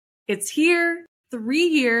It's here, 3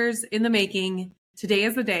 years in the making. Today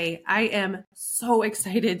is the day. I am so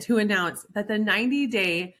excited to announce that the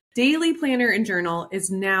 90-day daily planner and journal is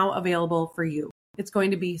now available for you. It's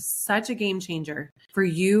going to be such a game changer for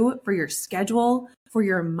you, for your schedule, for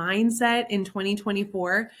your mindset in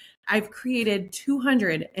 2024. I've created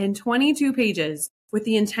 222 pages with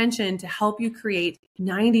the intention to help you create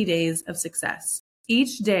 90 days of success.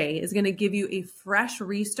 Each day is going to give you a fresh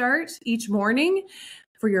restart each morning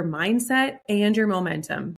for your mindset and your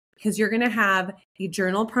momentum, because you're going to have a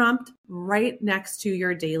journal prompt right next to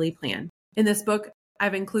your daily plan. In this book,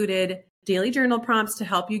 I've included daily journal prompts to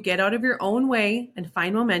help you get out of your own way and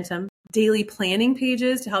find momentum, daily planning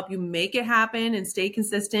pages to help you make it happen and stay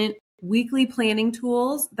consistent, weekly planning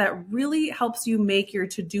tools that really helps you make your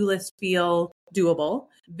to-do list feel doable,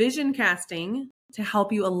 vision casting to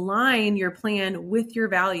help you align your plan with your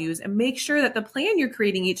values and make sure that the plan you're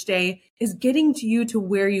creating each day is getting to you to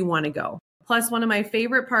where you want to go. Plus, one of my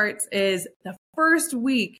favorite parts is the first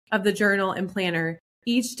week of the journal and planner.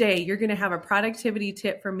 Each day, you're going to have a productivity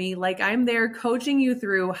tip from me, like I'm there coaching you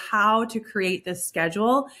through how to create this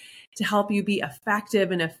schedule to help you be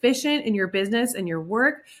effective and efficient in your business and your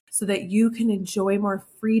work so that you can enjoy more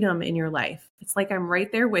freedom in your life. It's like I'm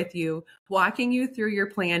right there with you, walking you through your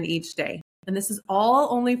plan each day. And this is all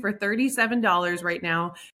only for $37 right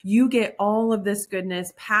now. You get all of this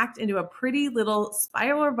goodness packed into a pretty little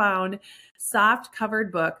spiral-bound, soft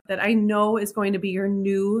covered book that I know is going to be your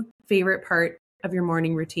new favorite part of your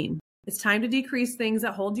morning routine. It's time to decrease things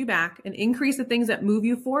that hold you back and increase the things that move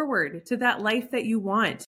you forward to that life that you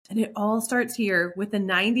want. And it all starts here with the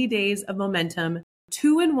 90 days of momentum,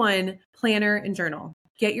 2-in-1 planner and journal.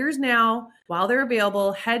 Get yours now while they're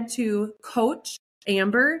available. Head to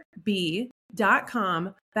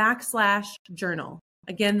coachamberb.com/journal.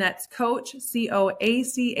 Again, that's coach,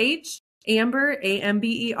 COACH, Amber,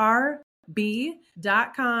 AMBER,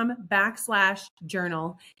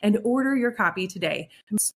 b.com/journal and order your copy today.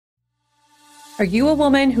 Are you a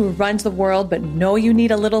woman who runs the world but know you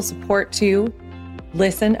need a little support too?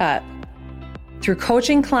 Listen up. Through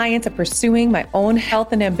coaching clients and pursuing my own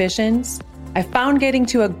health and ambitions, I found getting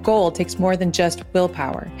to a goal takes more than just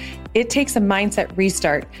willpower. It takes a mindset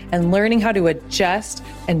restart and learning how to adjust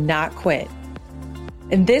and not quit.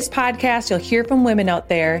 In this podcast, you'll hear from women out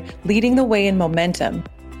there leading the way in momentum.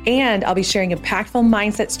 And I'll be sharing impactful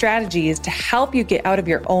mindset strategies to help you get out of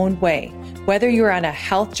your own way. Whether you're on a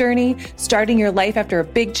health journey, starting your life after a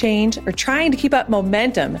big change, or trying to keep up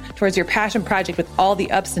momentum towards your passion project with all the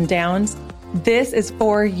ups and downs, this is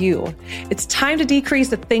for you. It's time to decrease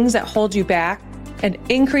the things that hold you back and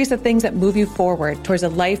increase the things that move you forward towards a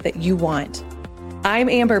life that you want. I'm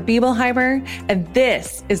Amber Biebelheimer, and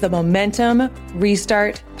this is the Momentum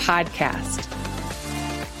Restart Podcast.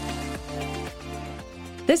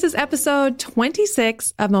 This is episode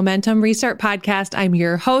 26 of Momentum Restart Podcast. I'm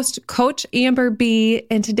your host, Coach Amber B,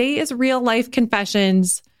 and today is real life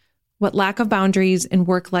confessions, what lack of boundaries in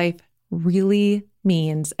work life really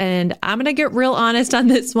means. And I'm going to get real honest on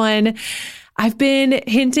this one. I've been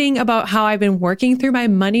hinting about how I've been working through my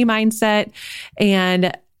money mindset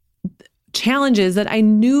and challenges that I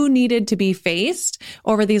knew needed to be faced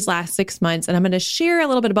over these last 6 months. And I'm going to share a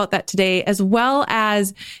little bit about that today, as well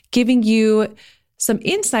as giving you some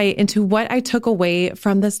insight into what I took away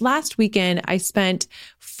from this last weekend. I spent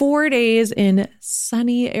 4 days in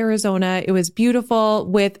sunny Arizona. It was beautiful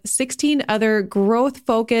with 16 other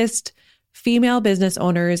growth-focused female business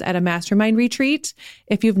owners at a mastermind retreat.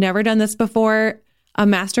 If you've never done this before, a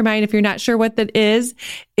mastermind, if you're not sure what that is,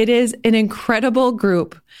 it is an incredible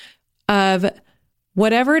group of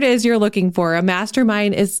whatever it is you're looking for. A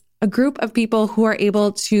mastermind is a group of people who are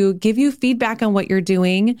able to give you feedback on what you're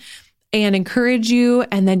doing and encourage you,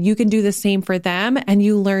 and then you can do the same for them, and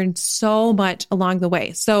you learn so much along the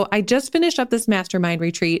way. So I just finished up this mastermind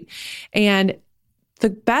retreat, and the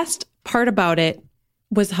best part about it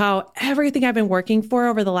was how everything I've been working for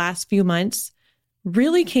over the last few months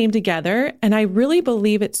really came together. And I really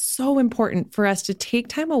believe it's so important for us to take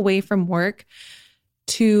time away from work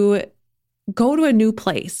to go to a new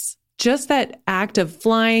place. Just that act of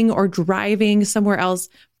flying or driving somewhere else,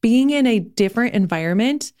 being in a different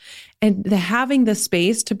environment and having the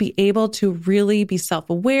space to be able to really be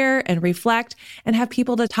self-aware and reflect and have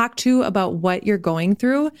people to talk to about what you're going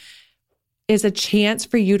through is a chance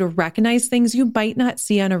for you to recognize things you might not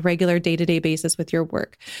see on a regular day-to-day basis with your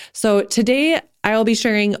work. So today I will be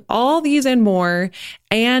sharing all these and more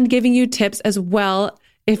and giving you tips as well.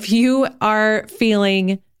 If you are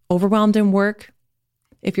feeling overwhelmed in work,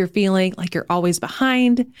 if you're feeling like you're always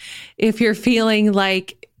behind, if you're feeling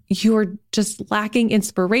like you're just lacking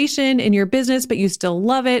inspiration in your business, but you still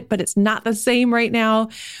love it, but it's not the same right now.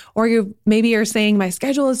 Or you're saying my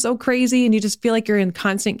schedule is so crazy and you just feel like you're in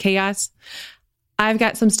constant chaos. I've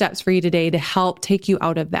got some steps for you today to help take you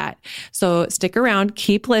out of that. So stick around,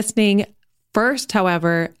 keep listening. First,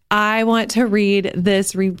 however, I want to read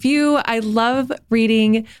this review. I love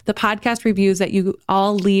reading the podcast reviews that you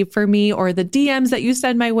all leave for me or the DMs that you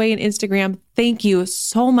send my way on Instagram. Thank you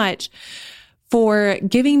so much for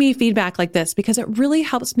giving me feedback like this, because it really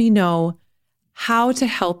helps me know how to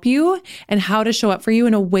help you and how to show up for you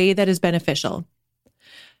in a way that is beneficial.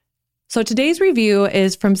 So today's review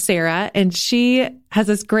is from Sarah, and she has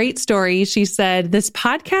this great story. She said, "This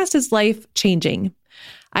podcast is life-changing.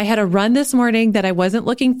 I had a run this morning that I wasn't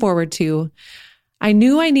looking forward to. I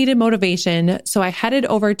knew I needed motivation, so I headed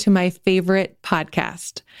over to my favorite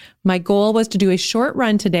podcast. My goal was to do a short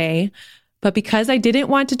run today, but because I didn't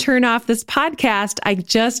want to turn off this podcast, I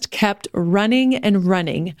just kept running and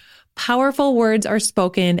running. Powerful words are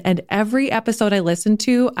spoken, and every episode I listen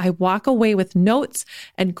to, I walk away with notes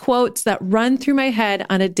and quotes that run through my head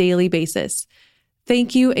on a daily basis.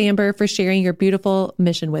 Thank you, Amber, for sharing your beautiful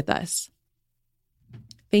mission with us."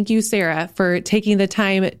 Thank you, Sarah, for taking the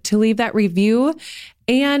time to leave that review.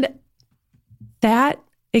 And that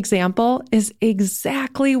example is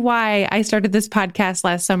exactly why I started this podcast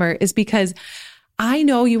last summer, is because I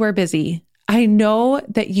know you are busy. I know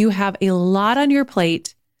that you have a lot on your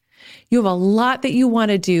plate. You have a lot that you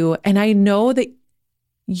want to do. And I know that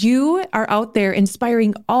you are out there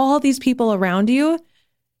inspiring all these people around you.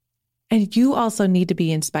 And you also need to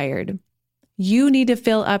be inspired. You need to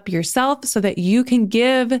fill up yourself so that you can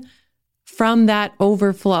give from that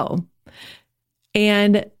overflow.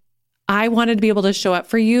 And I wanted to be able to show up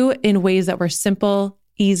for you in ways that were simple,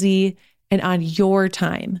 easy, and on your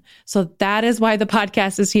time. So that is why the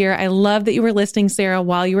podcast is here. I love that you were listening, Sarah,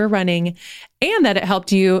 while you were running, and that it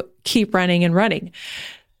helped you keep running and running.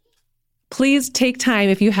 Please take time,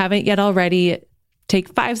 if you haven't yet already,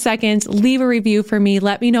 take 5 seconds, leave a review for me.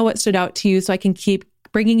 Let me know what stood out to you so I can keep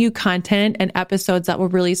bringing you content and episodes that will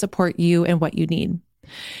really support you and what you need.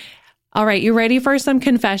 All right, you ready for some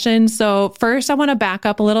confessions? So first, I want to back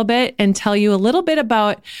up a little bit and tell you a little bit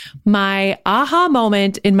about my aha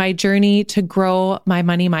moment in my journey to grow my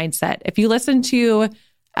money mindset. If you listen to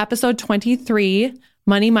episode 23,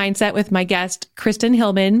 Money Mindset, with my guest, Kristen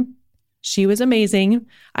Hillman, she was amazing.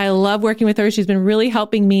 I love working with her. She's been really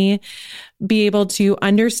helping me be able to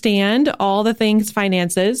understand all the things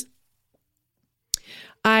finances.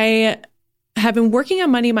 I have been working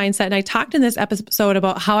on money mindset, and I talked in this episode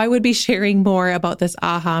about how I would be sharing more about this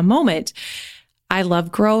aha moment. I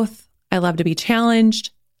love growth. I love to be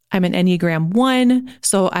challenged. I'm an Enneagram 1,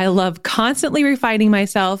 so I love constantly refining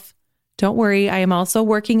myself. Don't worry, I am also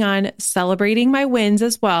working on celebrating my wins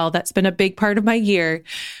as well. That's been a big part of my year.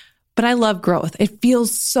 But I love growth. It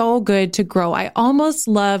feels so good to grow. I almost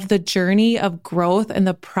love the journey of growth and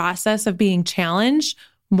the process of being challenged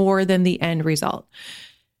more than the end result.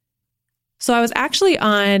 So I was actually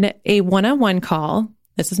on a one-on-one call.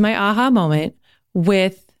 This is my aha moment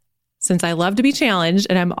since I love to be challenged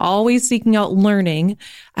and I'm always seeking out learning,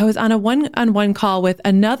 I was on a one-on-one call with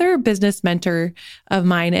another business mentor of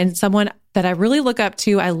mine and someone that I really look up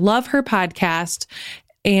to. I love her podcast.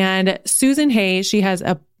 And Susan Hay, she has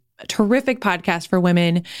a terrific podcast for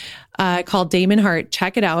women called Damon Hart.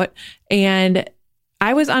 Check it out. And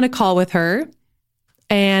I was on a call with her.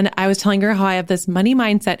 And I was telling her how I have this money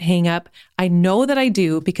mindset hang up. I know that I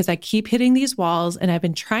do because I keep hitting these walls and I've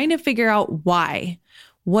been trying to figure out why.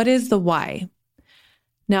 What is the why?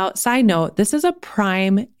 Now, side note, this is a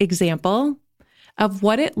prime example of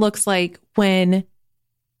what it looks like when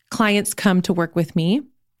clients come to work with me,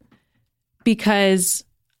 because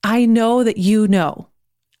I know that you know.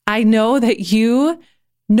 I know that you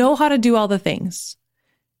know how to do all the things.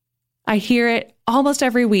 I hear it almost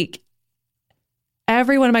every week.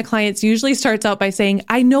 Every one of my clients usually starts out by saying,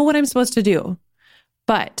 I know what I'm supposed to do,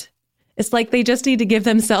 but it's like they just need to give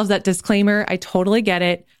themselves that disclaimer. I totally get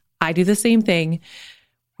it. I do the same thing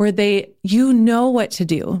where you know what to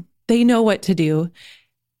do. They know what to do,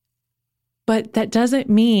 but that doesn't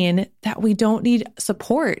mean that we don't need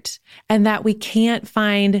support and that we can't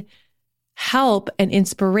find help and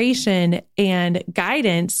inspiration and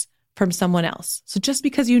guidance from someone else. So just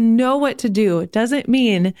because you know what to do doesn't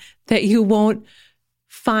mean that you won't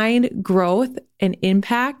find growth and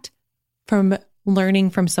impact from learning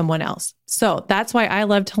from someone else. So that's why I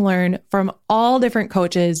love to learn from all different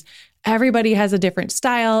coaches. Everybody has a different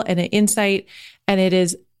style and an insight, and it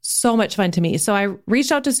is so much fun to me. So I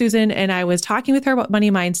reached out to Susan and I was talking with her about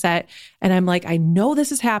money mindset, and I'm like, I know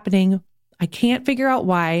this is happening. I can't figure out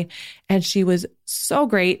why. And she was so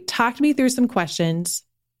great, talked me through some questions.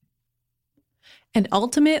 And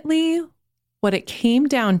ultimately, what it came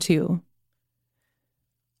down to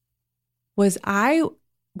was I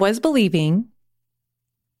was believing,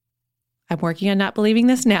 I'm working on not believing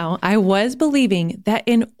this now, I was believing that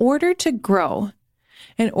in order to grow,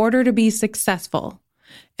 in order to be successful,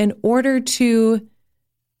 in order to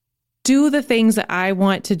do the things that I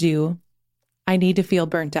want to do, I need to feel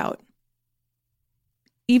burnt out.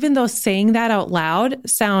 Even though saying that out loud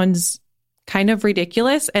sounds kind of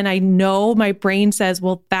ridiculous, and I know my brain says,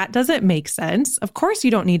 well, that doesn't make sense. Of course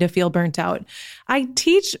you don't need to feel burnt out. I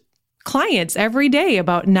teach clients every day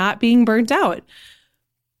about not being burnt out.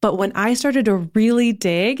 But when I started to really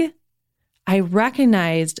dig, I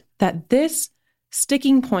recognized that this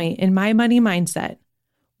sticking point in my money mindset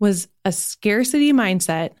was a scarcity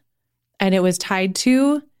mindset, and it was tied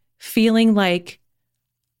to feeling like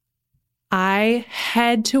I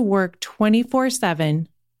had to work 24/7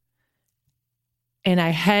 and I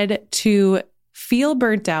had to feel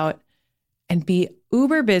burnt out and be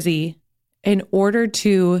uber busy in order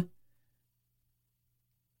to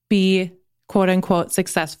be quote unquote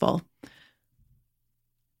successful.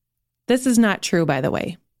 This is not true, by the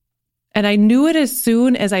way. And I knew it as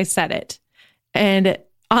soon as I said it. And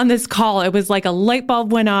on this call, it was like a light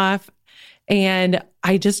bulb went off, and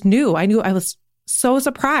I just knew. I was so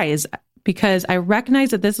surprised because I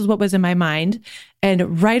recognized that this is what was in my mind.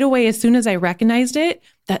 And right away, as soon as I recognized it,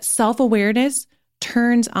 that self-awareness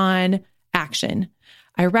turns on action.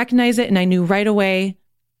 I recognized it and I knew right away,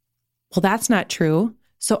 well, that's not true.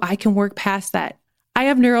 So I can work past that. I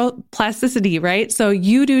have neuroplasticity, right? So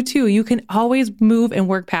you do too. You can always move and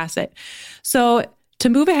work past it. So to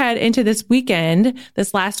move ahead into this weekend,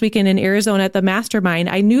 this last weekend in Arizona at the Mastermind,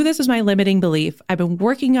 I knew this was my limiting belief. I've been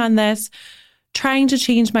working on this, trying to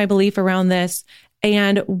change my belief around this.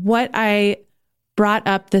 And what I brought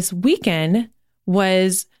up this weekend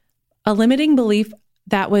was a limiting belief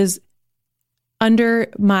that was under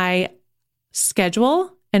my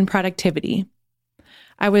schedule and productivity.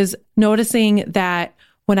 I was noticing that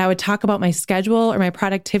when I would talk about my schedule or my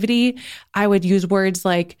productivity, I would use words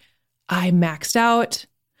like, I'm maxed out.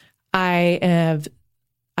 I'm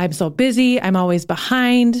so busy. I'm always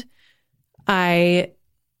behind. I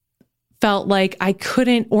felt like I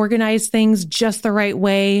couldn't organize things just the right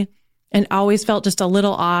way and always felt just a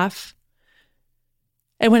little off.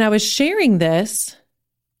 And when I was sharing this,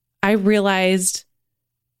 I realized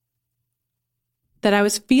that I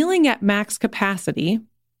was feeling at max capacity,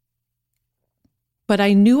 but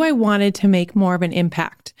I knew I wanted to make more of an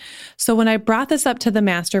impact. So when I brought this up to the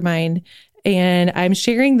Mastermind and I'm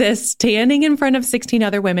sharing this standing in front of 16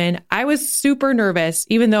 other women, I was super nervous,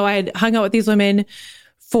 even though I had hung out with these women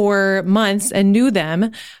for months and knew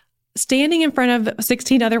them. Standing in front of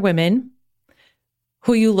 16 other women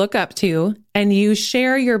who you look up to and you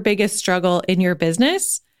share your biggest struggle in your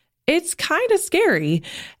business, it's kind of scary.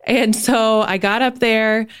 And so I got up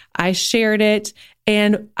there, I shared it,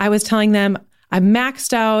 and I was telling them, I'm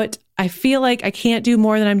maxed out. I feel like I can't do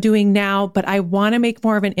more than I'm doing now, but I want to make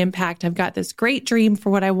more of an impact. I've got this great dream for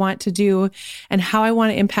what I want to do and how I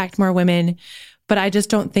want to impact more women, but I just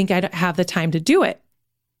don't think I have the time to do it.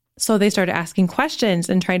 So they started asking questions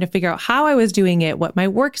and trying to figure out how I was doing it, what my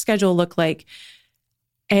work schedule looked like.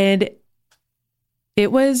 And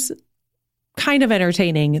it was kind of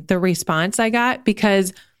entertaining, the response I got,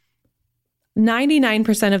 because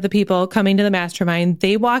 99% of the people coming to the Mastermind,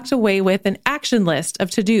 they walked away with an action list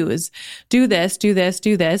of to-dos. Do this, do this,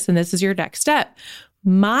 do this, and this is your next step.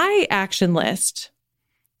 My action list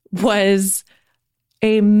was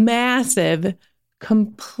a massive,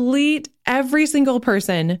 complete, every single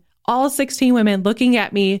person, all 16 women looking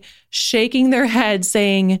at me, shaking their heads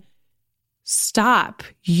saying, stop.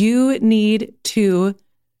 You need to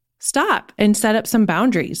stop and set up some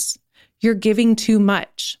boundaries. You're giving too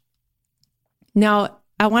much. Now,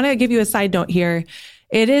 I want to give you a side note here.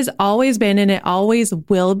 It has always been, and it always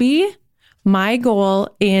will be, my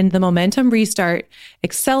goal in the Momentum Restart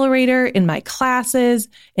Accelerator, in my classes,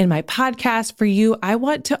 in my podcast for you. I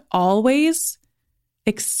want to always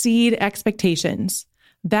exceed expectations.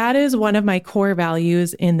 That is one of my core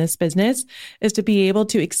values in this business, is to be able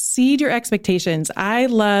to exceed your expectations. I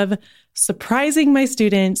love surprising my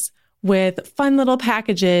students with fun little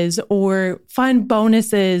packages or fun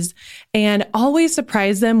bonuses and always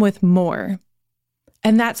surprise them with more.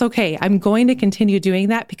 And that's okay. I'm going to continue doing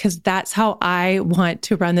that because that's how I want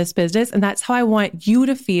to run this business. And that's how I want you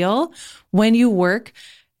to feel when you work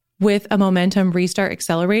with a Momentum Restart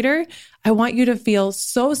Accelerator. I want you to feel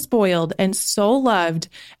so spoiled and so loved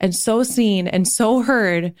and so seen and so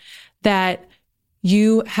heard that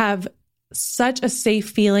you have such a safe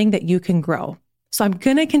feeling that you can grow. So I'm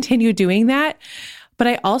going to continue doing that. But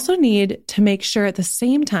I also need to make sure at the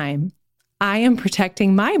same time, I am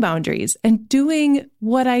protecting my boundaries and doing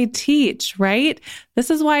what I teach, right? This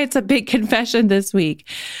is why it's a big confession this week.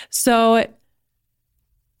 So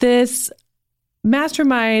this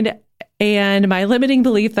mastermind and my limiting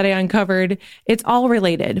belief that I uncovered, it's all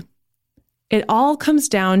related. It all comes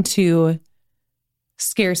down to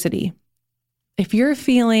scarcity. If you're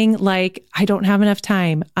feeling like I don't have enough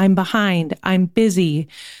time, I'm behind, I'm busy,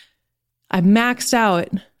 I'm maxed out,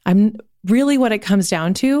 really what it comes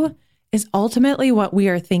down to is ultimately what we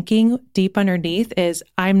are thinking deep underneath is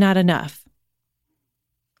I'm not enough.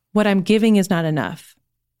 What I'm giving is not enough.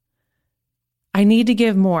 I need to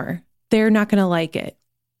give more. They're not going to like it.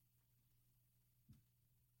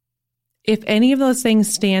 If any of those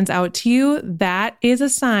things stands out to you, that is a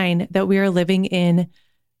sign that we are living in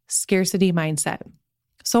scarcity mindset.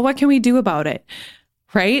 So what can we do about it?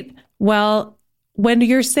 Right? Well, when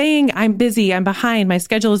you're saying I'm busy, I'm behind, my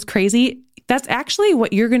schedule is crazy, that's actually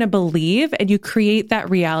what you're going to believe, and you create that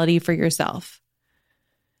reality for yourself.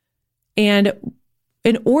 And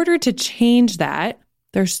in order to change that,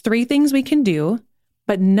 there's 3 things we can do,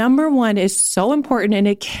 but number 1 is so important and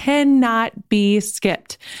it cannot be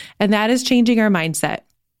skipped. And that is changing our mindset.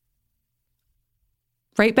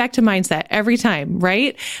 Right back to mindset every time,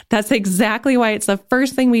 right? That's exactly why it's the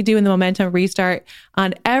first thing we do in the Momentum Restart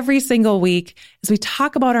on every single week is we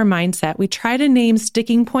talk about our mindset. We try to name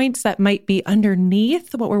sticking points that might be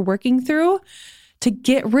underneath what we're working through to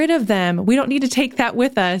get rid of them. We don't need to take that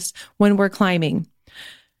with us when we're climbing.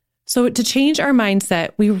 So to change our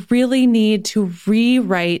mindset, we really need to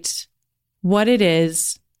rewrite what it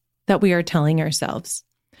is that we are telling ourselves.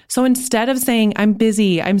 So instead of saying, I'm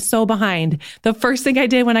busy, I'm so behind, the first thing I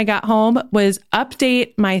did when I got home was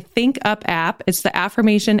update my Think Up app. It's the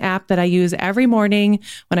affirmation app that I use every morning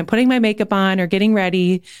when I'm putting my makeup on or getting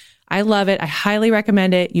ready. I love it. I highly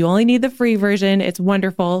recommend it. You only need the free version. It's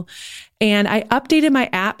wonderful. And I updated my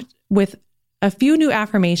app with a few new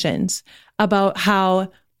affirmations about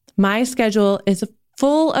how my schedule is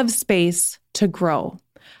full of space to grow.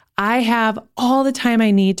 I have all the time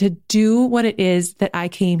I need to do what it is that I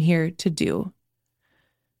came here to do.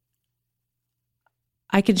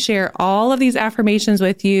 I can share all of these affirmations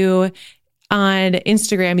with you on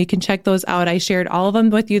Instagram. You can check those out. I shared all of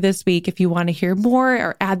them with you this week. If you want to hear more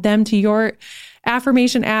or add them to your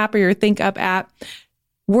affirmation app or your Think Up app,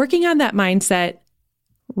 working on that mindset,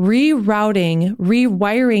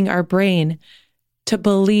 rewiring our brain to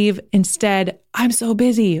believe instead, I'm so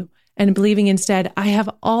busy. And believing instead, I have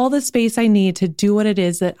all the space I need to do what it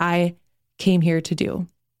is that I came here to do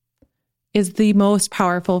is the most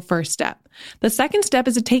powerful first step. The second step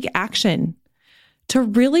is to take action, to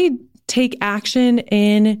really take action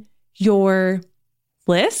in your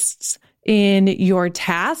lists, in your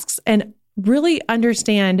tasks, and really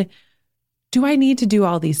understand, do I need to do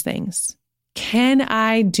all these things? Can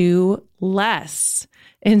I do less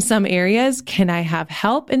in some areas? Can I have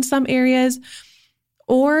help in some areas?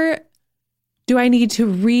 Or do I need to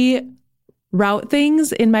reroute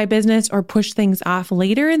things in my business or push things off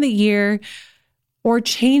later in the year or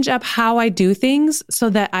change up how I do things so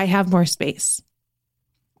that I have more space?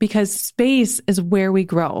 Because space is where we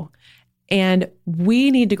grow and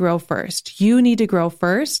we need to grow first. You need to grow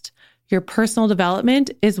first. Your personal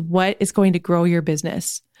development is what is going to grow your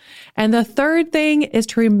business. And the third thing is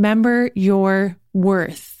to remember your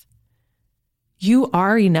worth. You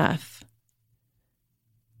are enough.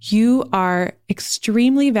 You are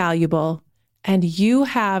extremely valuable and you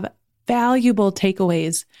have valuable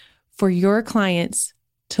takeaways for your clients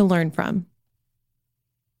to learn from.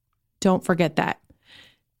 Don't forget that.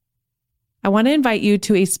 I want to invite you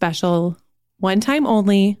to a special one-time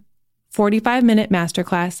only 45-minute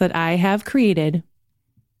masterclass that I have created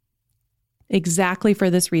exactly for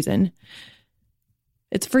this reason.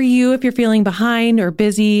 It's for you if you're feeling behind or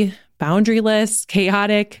busy, boundaryless,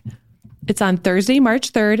 chaotic. It's on Thursday,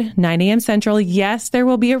 March 3rd, 9 a.m. Central. Yes, there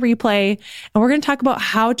will be a replay. And we're going to talk about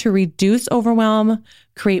how to reduce overwhelm,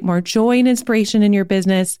 create more joy and inspiration in your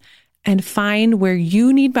business, and find where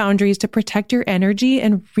you need boundaries to protect your energy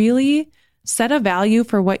and really set a value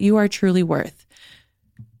for what you are truly worth.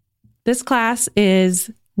 This class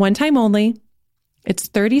is one time only. It's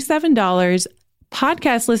 $37.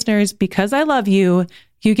 Podcast listeners, because I love you,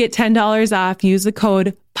 you get $10 off. Use the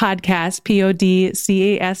code PODCAST,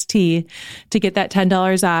 PODCAST, to get that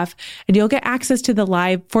 $10 off. And you'll get access to the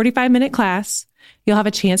live 45-minute class. You'll have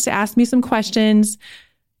a chance to ask me some questions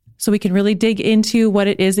so we can really dig into what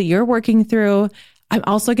it is that you're working through. I'm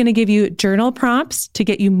also going to give you journal prompts to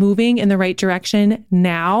get you moving in the right direction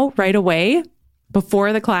now, right away,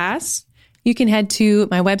 before the class. You can head to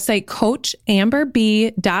my website,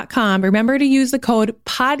 coachamberb.com. Remember to use the code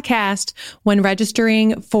podcast when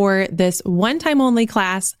registering for this one-time only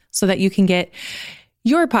class so that you can get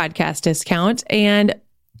your podcast discount. And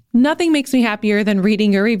nothing makes me happier than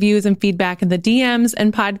reading your reviews and feedback in the DMs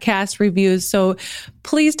and podcast reviews. So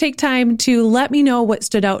please take time to let me know what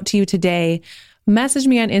stood out to you today. Message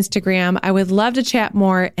me on Instagram. I would love to chat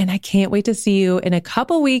more, and I can't wait to see you in a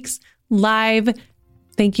couple weeks live.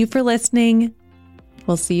 Thank you for listening.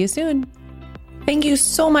 We'll see you soon. Thank you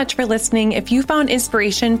so much for listening. If you found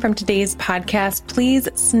inspiration from today's podcast, please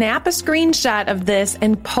snap a screenshot of this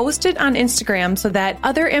and post it on Instagram so that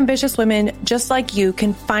other ambitious women just like you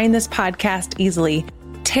can find this podcast easily.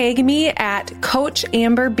 Tag me at Coach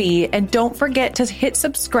Amber B, and don't forget to hit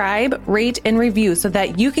subscribe, rate, and review so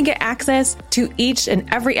that you can get access to each and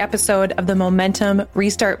every episode of the Momentum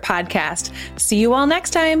Restart podcast. See you all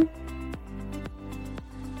next time.